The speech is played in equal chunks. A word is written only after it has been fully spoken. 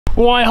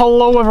Why,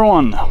 hello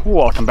everyone!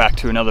 Welcome back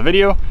to another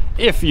video.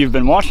 If you've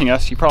been watching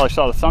us, you probably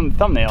saw the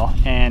thumbnail,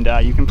 and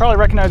you can probably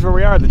recognize where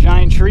we are, the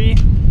giant tree.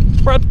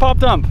 We're at the pop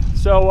dump.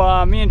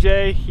 So me and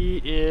Jay,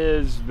 he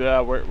is,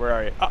 where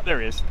are you? Oh, there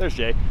he is, there's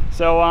Jay.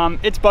 So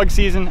it's bug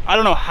season. I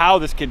don't know how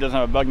this kid doesn't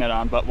have a bug net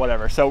on, but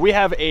whatever. So we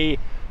have a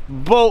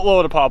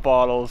boatload of pop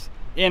bottles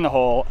in the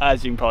hole,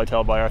 as you can probably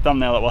tell by our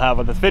thumbnail that we'll have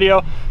with this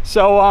video.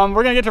 So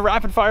we're gonna get to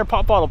rapid fire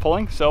pop bottle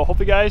pulling, so hope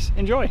you guys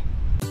enjoy.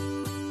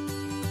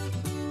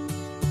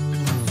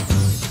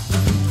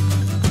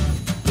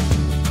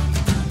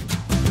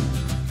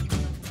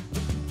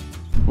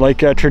 Like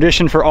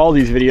tradition for all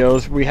these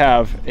videos, we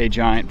have a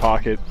giant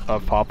pocket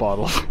of pop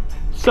bottles.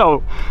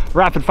 So,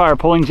 rapid fire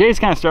pulling. Jay's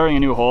kind of starting a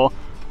new hole.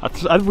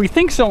 We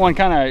think someone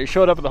kind of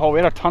showed up at the hole. We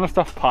had a ton of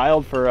stuff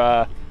piled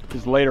for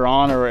just later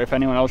on, or if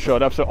anyone else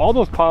showed up. So all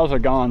those piles are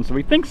gone. So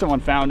we think someone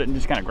found it and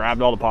just kind of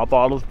grabbed all the pop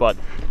bottles. But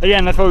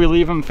again, that's why we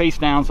leave them face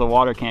down so the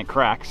water can't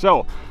crack.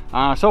 So,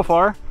 so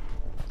far,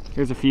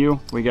 here's a few.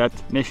 We got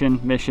Mission,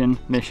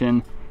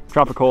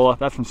 Tropicola.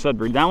 That's from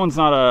Sudbury. That one's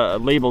not a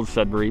labeled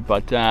Sudbury,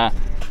 but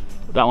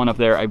that one up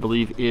there, I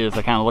believe, is.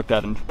 I kind of looked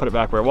at it and put it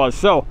back where it was.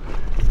 So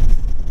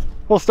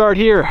we'll start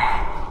here.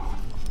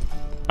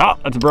 Oh,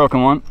 that's a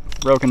broken one.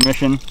 Broken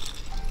Mission.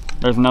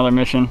 There's another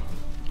Mission.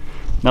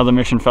 Another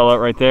Mission fell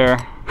out right there.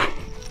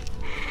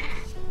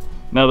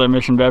 Another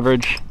Mission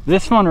beverage.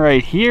 This one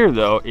right here,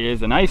 though,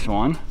 is a nice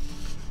one.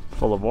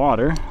 Full of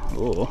water.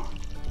 Oh,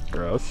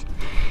 gross.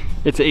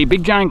 It's a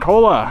Big Giant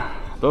Cola.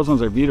 Those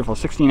ones are beautiful.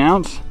 16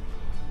 ounce.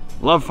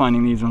 Love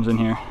finding these ones in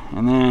here.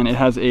 And then it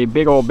has a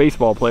big old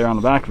baseball player on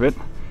the back of it.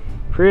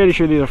 Pretty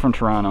sure these are from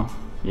Toronto.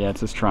 Yeah, it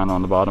says Toronto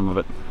on the bottom of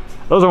it.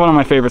 Those are one of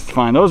my favorites to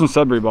find. Those and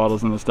Sudbury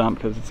bottles in this dump,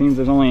 because it seems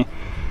there's only,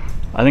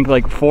 I think,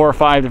 like 4 or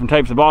 5 different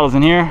types of bottles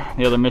in here.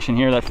 The other Mission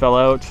here that fell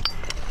out.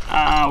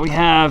 We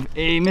have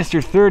a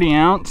Mr. 30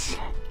 ounce.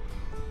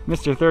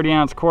 Mr. 30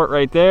 ounce quart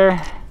right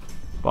there.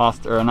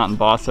 Boss, or not in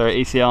Boss,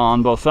 sorry, ACL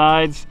on both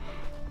sides.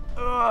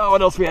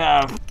 What else we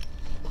have?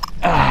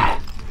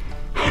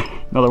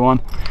 Another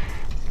one.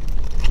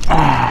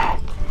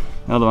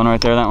 Another one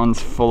right there. That one's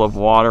full of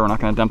water. We're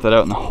not going to dump that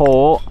out in the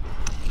hole.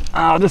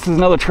 This is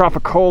another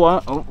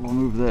Tropicola. Oh, we'll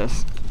move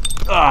this.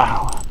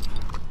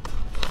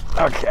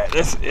 Okay,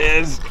 this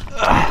is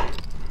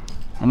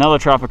another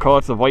Tropicola.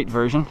 It's the white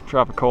version,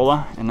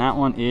 Tropicola. And that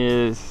one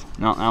is,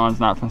 no, that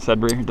one's not from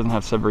Sudbury. It doesn't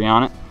have Sudbury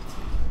on it.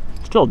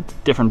 Still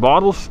different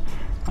bottles.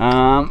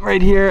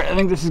 Right here, I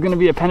think this is going to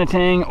be a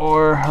Penetang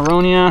or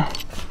Huronia.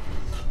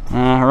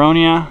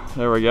 Huronia,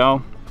 there we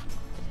go.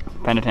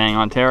 Penetang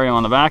Ontario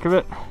on the back of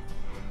it.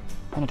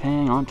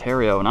 Penetang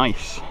Ontario,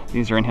 nice.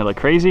 These are in here like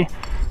crazy.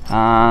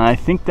 I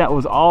think that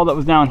was all that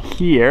was down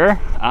here.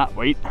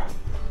 Wait,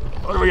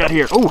 what do we got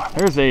here? Oh,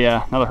 there's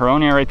another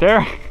Huronia right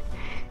there.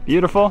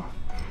 Beautiful.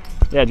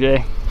 Yeah,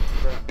 Jay.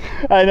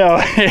 I know,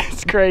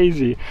 it's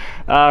crazy.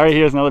 Right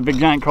here's another Big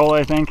Giant Cola,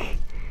 I think.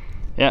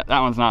 Yeah, that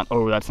one's not,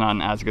 oh, that's not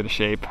in as good a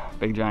shape.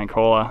 Big Giant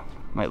Cola.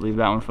 Might leave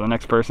that one for the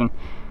next person.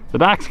 The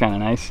back's kind of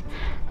nice.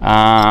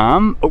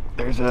 Oh,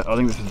 there's a, I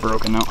think this is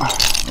broken though.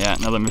 Yeah,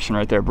 another Mission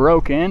right there,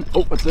 broken.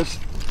 Oh, what's this?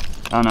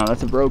 Oh no,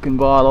 that's a broken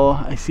bottle.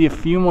 I see a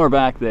few more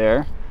back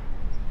there.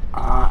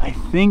 I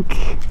think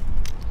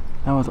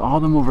that was all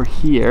of them over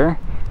here,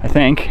 I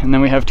think. And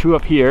then we have 2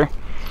 up here.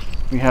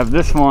 We have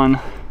this one,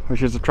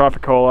 which is a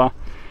Tropicola.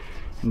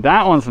 And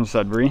that one's from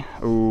Sudbury.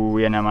 Oh,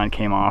 yeah, now mine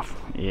came off.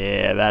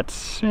 Yeah,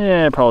 that's,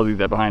 yeah, probably leave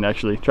that behind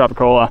actually.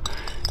 Tropicola.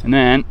 And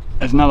then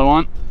there's another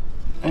one,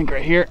 I think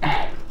right here.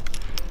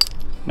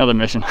 Another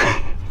Mission.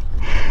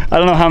 I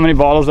don't know how many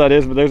bottles that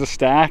is, but there's a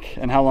stack.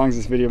 And how long has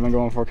this video been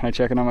going for? Can I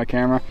check it on my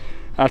camera?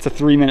 That's a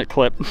 3-minute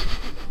clip.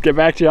 Get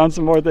back to you on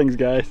some more things,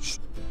 guys.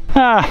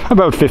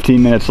 About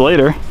 15 minutes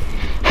later.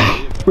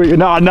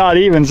 Not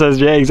even, says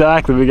Jay,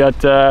 exactly. We got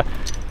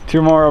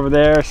 2 more over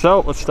there. So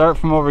let's start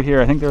from over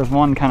here. I think there's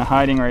one kind of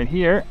hiding right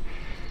here.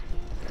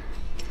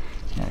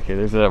 Yeah, okay,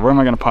 there's a, where am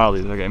I gonna pile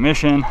these? Okay,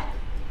 Mission.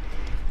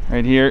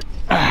 Right here.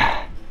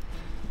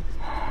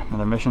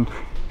 Another Mission.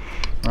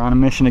 We're on a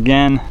mission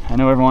again. I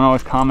know everyone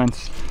always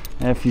comments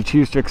if you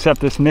choose to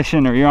accept this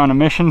mission or you're on a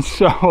mission,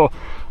 so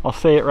I'll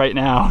say it right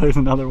now. There's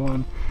another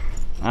one.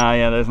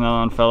 Yeah, there's another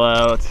one fell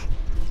out.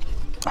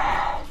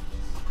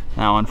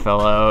 That one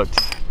fell out.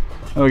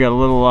 Oh, we got a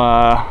little,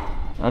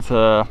 that's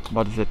a,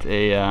 what is it,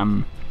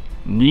 a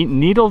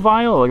needle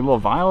vial, like a little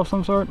vial of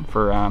some sort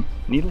for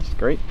needles,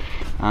 great.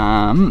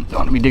 Don't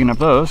want to be digging up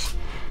those.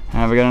 We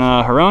got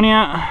another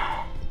Huronia.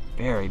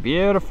 Very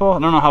beautiful. I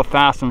don't know how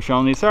fast I'm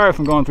showing these. Sorry if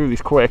I'm going through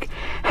these quick.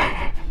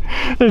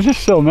 There's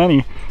just so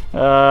many.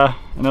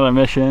 Another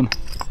Mission.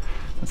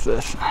 What's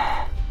this?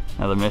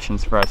 Another Mission,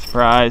 surprise,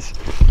 surprise.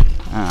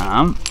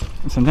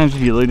 Sometimes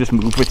if you really just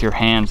move with your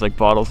hands, like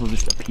bottles will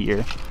just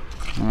appear.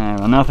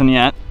 Well, nothing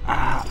yet.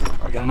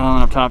 We got another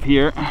one up top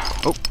here.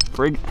 Oh,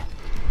 frig.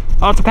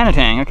 Oh, it's a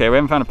Penetang. Okay, we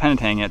haven't found a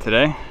Penetang yet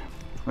today.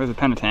 Where's a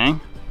Penetang?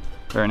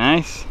 Very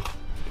nice.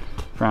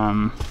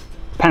 From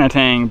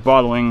Penetang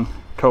Bottling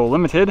Co.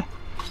 Limited,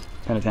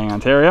 Penetang,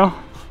 Ontario.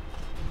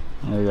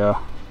 There we go.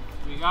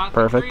 got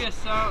Perfect. the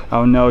creosote.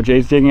 Oh no,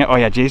 Jay's digging up. Oh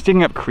yeah, Jay's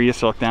digging up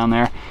creosote down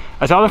there.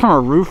 I saw that from a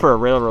roof or a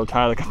railroad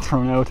tie that got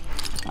thrown out.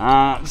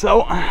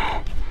 So,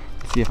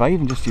 let's see if I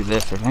even just do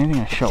this. If anything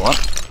gonna show up.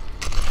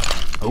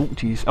 Oh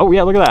geez. Oh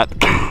yeah, look at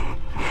that.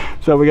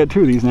 So we got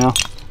 2 of these now.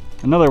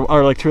 Another,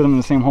 or like 2 of them in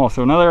the same hole.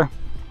 So another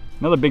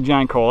big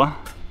giant cola.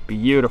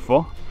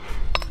 Beautiful.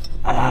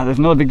 There's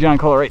another big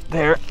giant cola right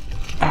there.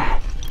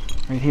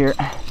 Right here.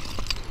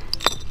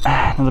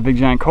 Another big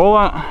giant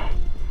cola.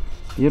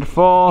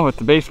 Beautiful, with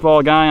the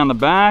baseball guy on the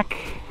back.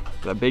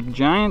 The big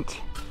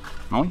giant.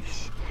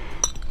 Nice.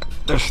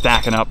 They're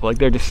stacking up, like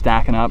they're just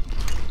stacking up.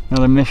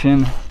 Another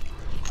mission.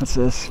 What's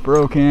this?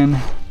 Broken.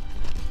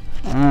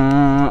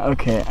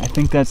 Okay, I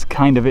think that's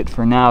kind of it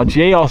for now.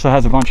 Jay also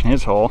has a bunch in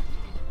his hole.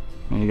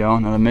 There you go,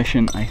 another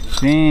mission. I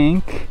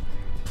think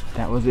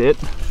that was it.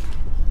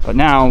 But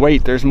now,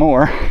 wait, there's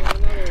more.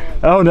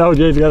 Oh no,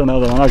 Jay's got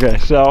another one. Okay,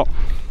 so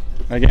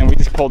again, we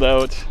just pulled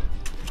out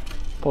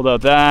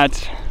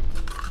that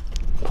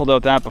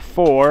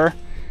before,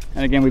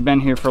 and again, we've been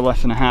here for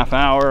less than a half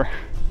hour.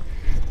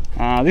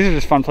 These are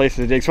just fun places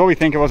to dig. So what we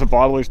think it was a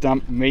bottler's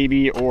dump,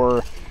 maybe,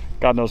 or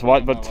God knows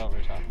what, but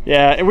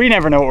yeah, we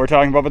never know what we're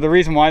talking about. But the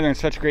reason why they're in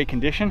such great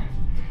condition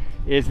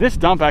is this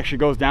dump actually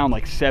goes down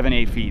like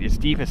 7-8 feet. It's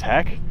deep as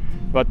heck,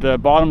 but the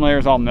bottom layer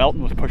is all melt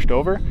and was pushed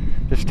over.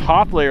 This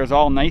top layer is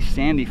all nice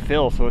sandy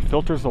fill, so it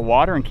filters the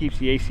water and keeps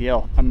the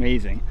ACL.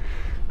 Amazing.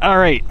 All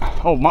right.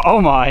 Oh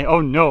my,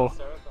 oh no.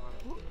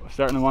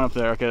 Starting the one up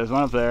there. Okay, there's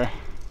one up there.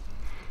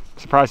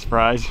 Surprise,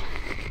 surprise.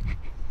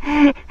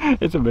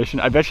 It's a mission.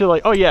 I bet you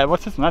like, oh yeah,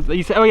 what's this one?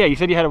 You said, oh yeah, you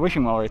said you had a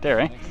wishing well right there,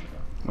 right?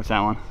 What's that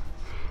one?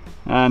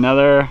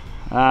 Another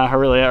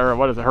Herilia, or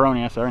what is it?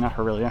 Heronia, sorry, not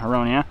Herilia,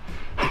 Heronia.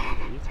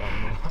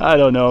 I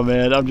don't know,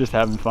 man. I'm just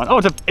having fun. Oh,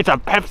 it's a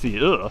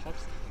Pepsi. Ugh.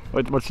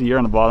 What's the year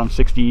on the bottom?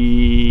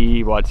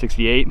 60, what,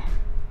 68?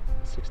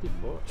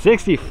 64.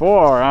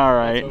 64, all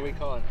right. That's what we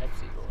call an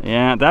Pepsi.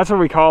 Yeah, that's what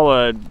we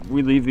call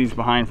we leave these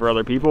behind for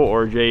other people,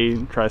 or Jay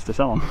tries to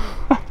sell them.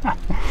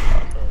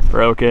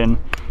 Broken.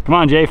 Come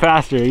on, Jay,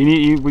 faster.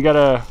 We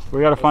gotta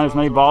find as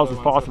many balls as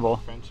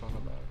possible.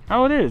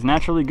 Oh, it is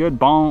naturally good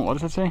bone. What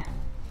does it say?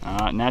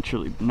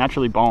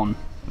 Naturally bone.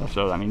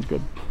 So that means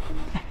good.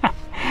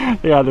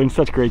 Yeah, they're in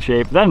such great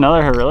shape. Is that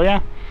another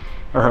Herilia?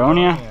 Or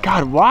Heronia?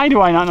 God, why do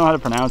I not know how to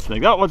pronounce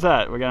things? Oh, what's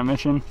that? We got a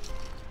mission.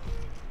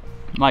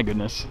 My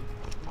goodness.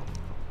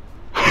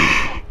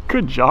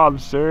 Good job,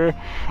 sir.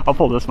 I'll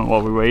pull this one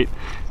while we wait.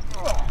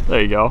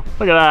 There you go.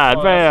 Look at that.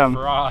 Oh, bam.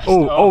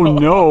 Oh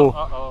no.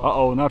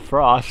 Uh-oh, not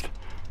frost.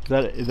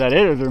 Is that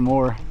it, or is there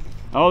more?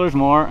 Oh, there's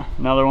more.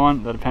 Another one.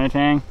 Is that a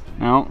penitang?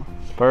 No.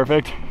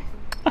 Perfect.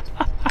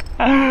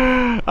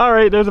 All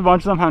right, there's a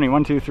bunch of them. How many?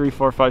 1, 2, 3,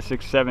 4, 5,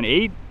 6, 7,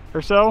 8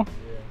 or so. Yeah.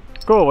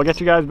 Cool. We'll get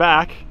you guys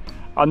back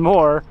on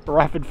more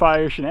rapid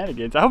fire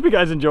shenanigans. I hope you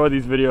guys enjoy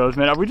these videos,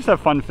 man. We just have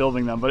fun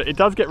filming them, but it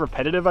does get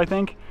repetitive, I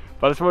think.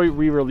 But that's why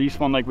we release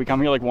one. Like, we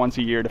come here like once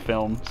a year to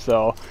film.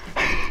 So,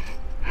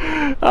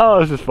 oh,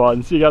 this is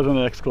fun. See you guys in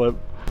the next clip.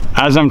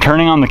 As I'm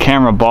turning on the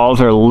camera, balls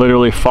are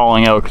literally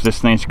falling out because this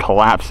thing's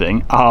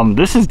collapsing.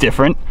 This is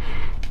different.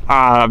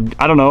 I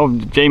don't know.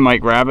 Jay might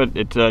grab it.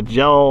 It's a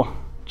gel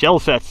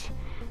sets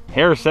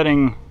hair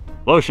setting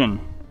lotion,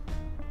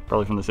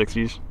 probably from the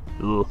 60s.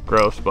 Ugh,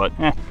 gross, but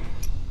eh.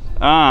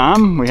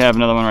 We have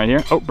another one right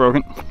here. Oh,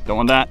 broken. Don't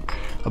want that.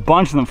 A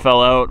bunch of them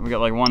fell out. We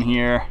got like one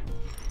here,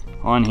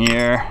 one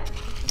here.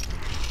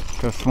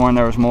 Could have sworn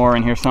there was more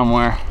in here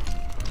somewhere.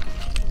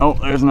 Oh,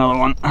 there's another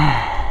one.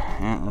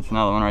 Yeah, that's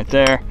another one right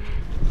there.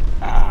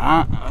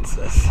 What's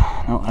this?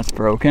 No, that's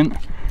broken.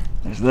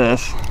 There's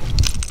this.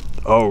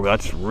 Oh,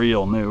 that's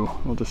real new.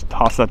 We'll just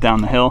toss that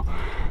down the hill.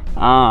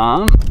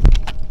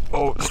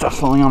 Oh, stuff's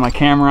falling on my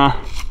camera.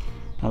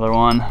 Another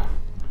one.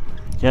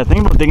 Yeah, the thing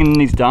about digging in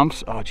these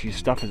dumps, oh geez,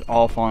 stuff is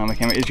all falling on my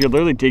camera, is you're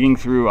literally digging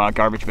through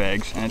garbage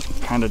bags, and it's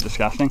kind of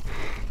disgusting.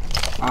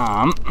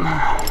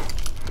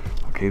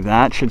 Okay,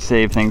 that should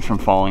save things from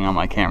falling on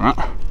my camera.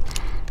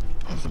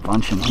 There's a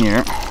bunch in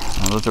here.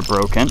 Oh, those are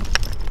broken.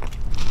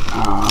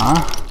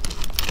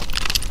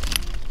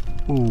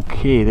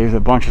 Okay, there's a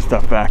bunch of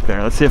stuff back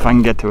there. Let's see if I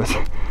can get to it.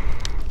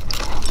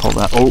 Pull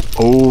that.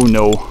 Oh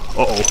no.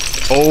 Oh,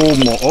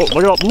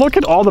 look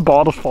at all the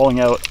bottles falling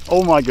out.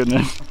 Oh my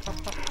goodness.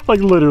 Like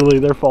literally,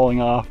 they're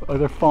falling off. Oh,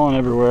 they're falling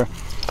everywhere.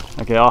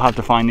 Okay, I'll have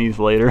to find these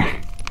later.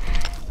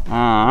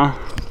 Another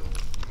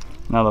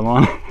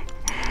one.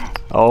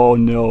 Oh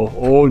no.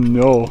 Oh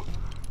no.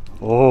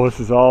 Oh, this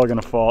is all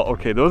gonna fall.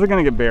 Okay, those are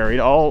gonna get buried.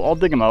 I'll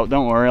dig them out.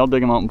 Don't worry. I'll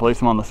dig them out and place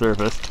them on the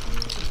surface.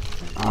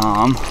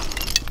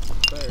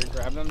 Sorry,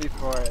 grab them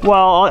before.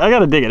 Well, I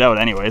gotta dig it out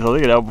anyways. I'll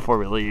dig it out before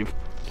we leave.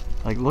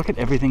 Like, look at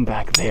everything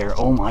back there.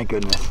 Oh my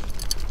goodness.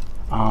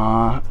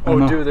 Oh,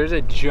 dude, there's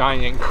a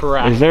giant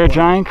crack. Is there a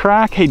giant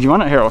crack? Hey, do you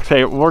want to? Here,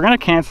 okay, we're gonna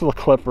cancel the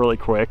clip really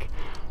quick.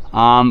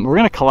 We're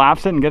gonna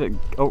collapse it and get it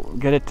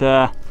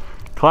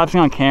collapsing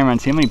on camera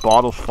and see how many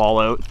bottles fall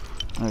out.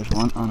 There's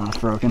one. Oh no, it's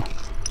broken.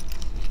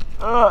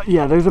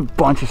 Yeah, there's a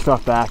bunch of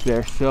stuff back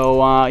there.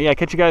 So yeah,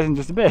 catch you guys in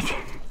just a bit.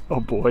 Oh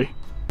boy.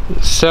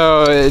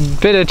 So a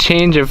bit of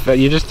change of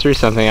you just threw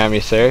something at me,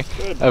 sir.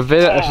 Good. A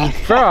bit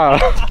of bro.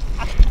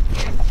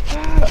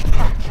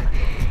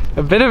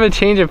 A bit of a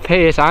change of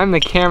pace. I'm the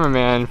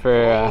cameraman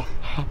for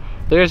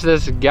there's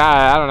this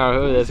guy, I don't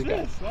know who this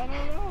guy is.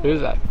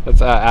 Who's that?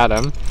 That's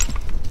Adam.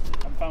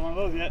 I haven't found one of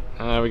those yet.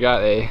 We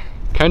got a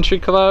country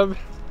club.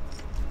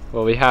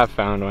 Well, we have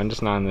found one,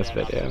 just not in this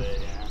video. Today,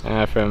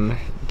 yeah. From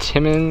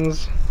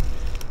Timmins.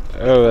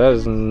 Oh, that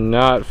is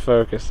not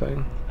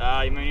focusing.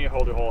 You may need to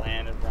hold your whole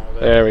hand in front of it.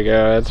 There we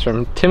go. It's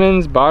from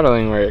Timmins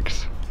Bottling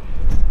Works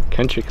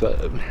Country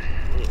Club.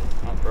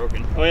 Not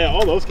broken. Oh yeah,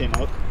 all those came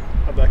out.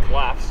 How that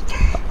collapsed.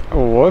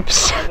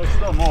 Whoops. There's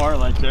still more.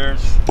 Like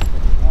there's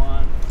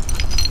one.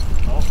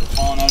 Oh, they're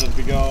falling out as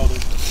we go.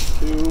 There's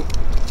two.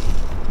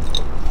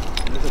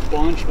 There's a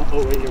bunch.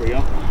 Oh wait, here we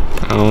go.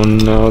 Oh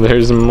no,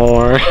 there's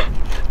more.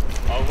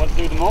 Oh, what to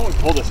do the moment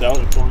we pull this out?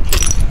 It's going to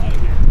come out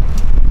of here.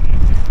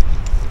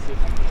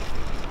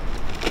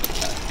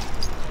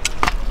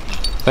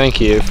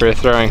 Thank you for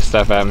throwing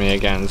stuff at me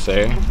again,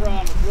 sir. No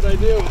problem. That's what I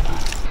do.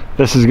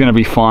 This is gonna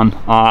be fun.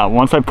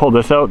 Once I pull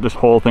this out, this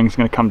whole thing's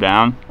gonna come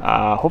down.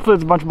 Hopefully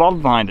there's a bunch of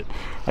bottles behind it.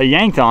 I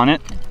yanked on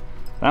it.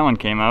 That one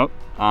came out.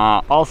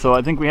 Also,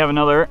 I think we have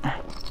another.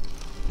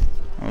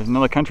 There's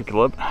another country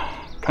club.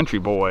 Country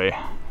boy,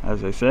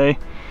 as they say.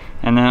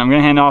 And then I'm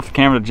gonna hand off the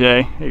camera to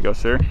Jay. Here you go,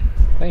 sir.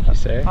 Thank you,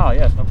 sir. Oh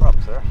yes, no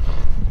problem, sir.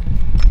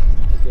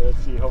 Okay, let's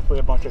see. Hopefully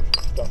a bunch of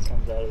stuff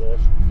comes out of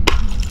this.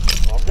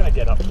 Oh, I'm gonna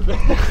get up to this.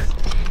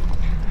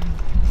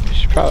 You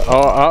should probably.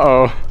 Oh,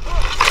 uh-oh.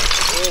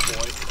 Oh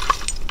boy.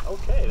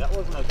 Okay, that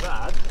wasn't as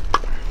bad.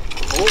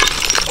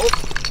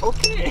 Oh,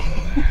 okay.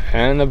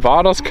 And the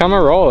bottles come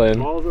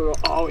a-rolling.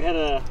 Oh, we had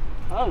a.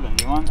 That was a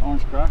new one,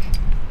 Orange Crush.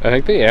 I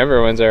think the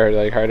amber ones are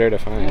like harder to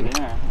find. Yeah,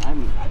 they are.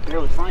 I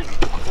barely find them.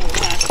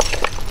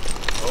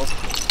 Oh,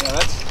 yeah,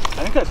 that's.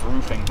 I think that's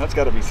roofing. That's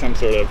got to be some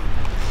sort of.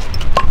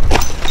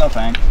 No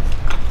thanks.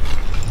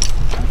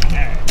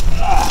 Okay.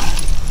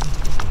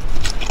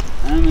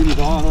 How many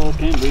bottles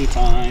can we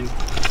find?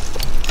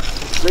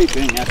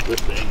 Scraping at this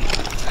thing.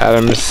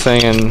 Adam's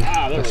singing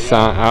the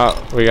song.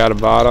 Oh, we got a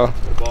bottle.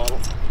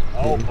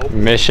 Oh,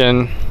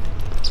 Mission.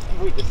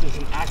 Wait, this is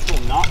an actual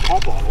not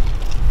pop bottle.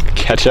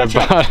 Ketchup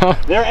bottle.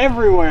 They're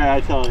everywhere,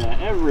 I tell you,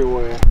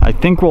 everywhere. I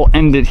think we'll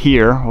end it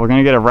here. We're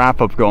gonna get a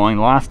wrap up going.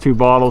 The last two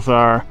bottles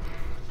are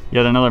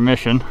yet another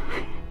mission.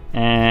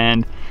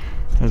 And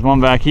there's one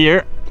back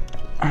here.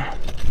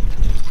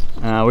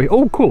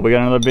 Oh cool, we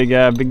got another big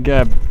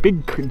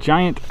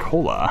giant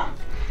cola.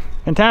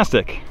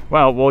 Fantastic.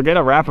 Well, we'll get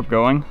a wrap up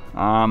going.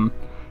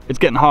 It's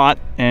getting hot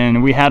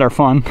and we had our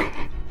fun.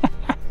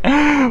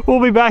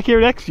 We'll be back here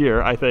next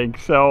year, I think.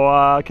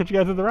 So catch you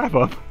guys at the wrap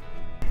up.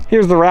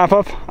 Here's the wrap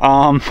up.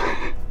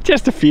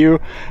 Just a few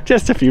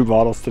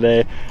bottles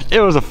today. It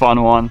was a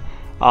fun one.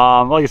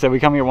 Like I said, we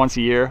come here once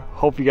a year.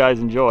 Hope you guys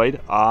enjoyed.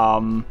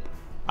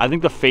 I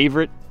think the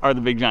favorite are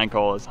the Big Giant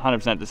Colas,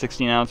 100%. The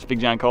 16-ounce Big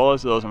Giant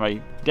Colas, those are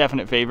my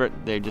definite favorite.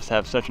 They just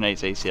have such a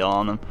nice ACL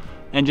on them.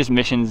 And just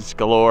missions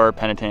galore,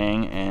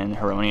 Penetang and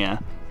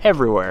Heronia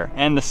everywhere.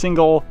 And the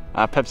single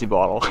Pepsi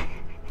bottle.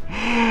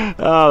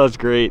 Oh, that's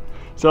great.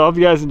 So I hope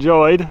you guys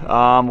enjoyed.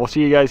 We'll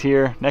see you guys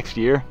here next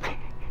year,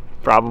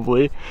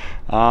 probably.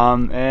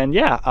 And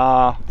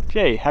yeah,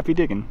 Jay, happy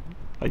digging,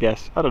 I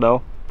guess. I don't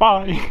know.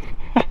 Bye.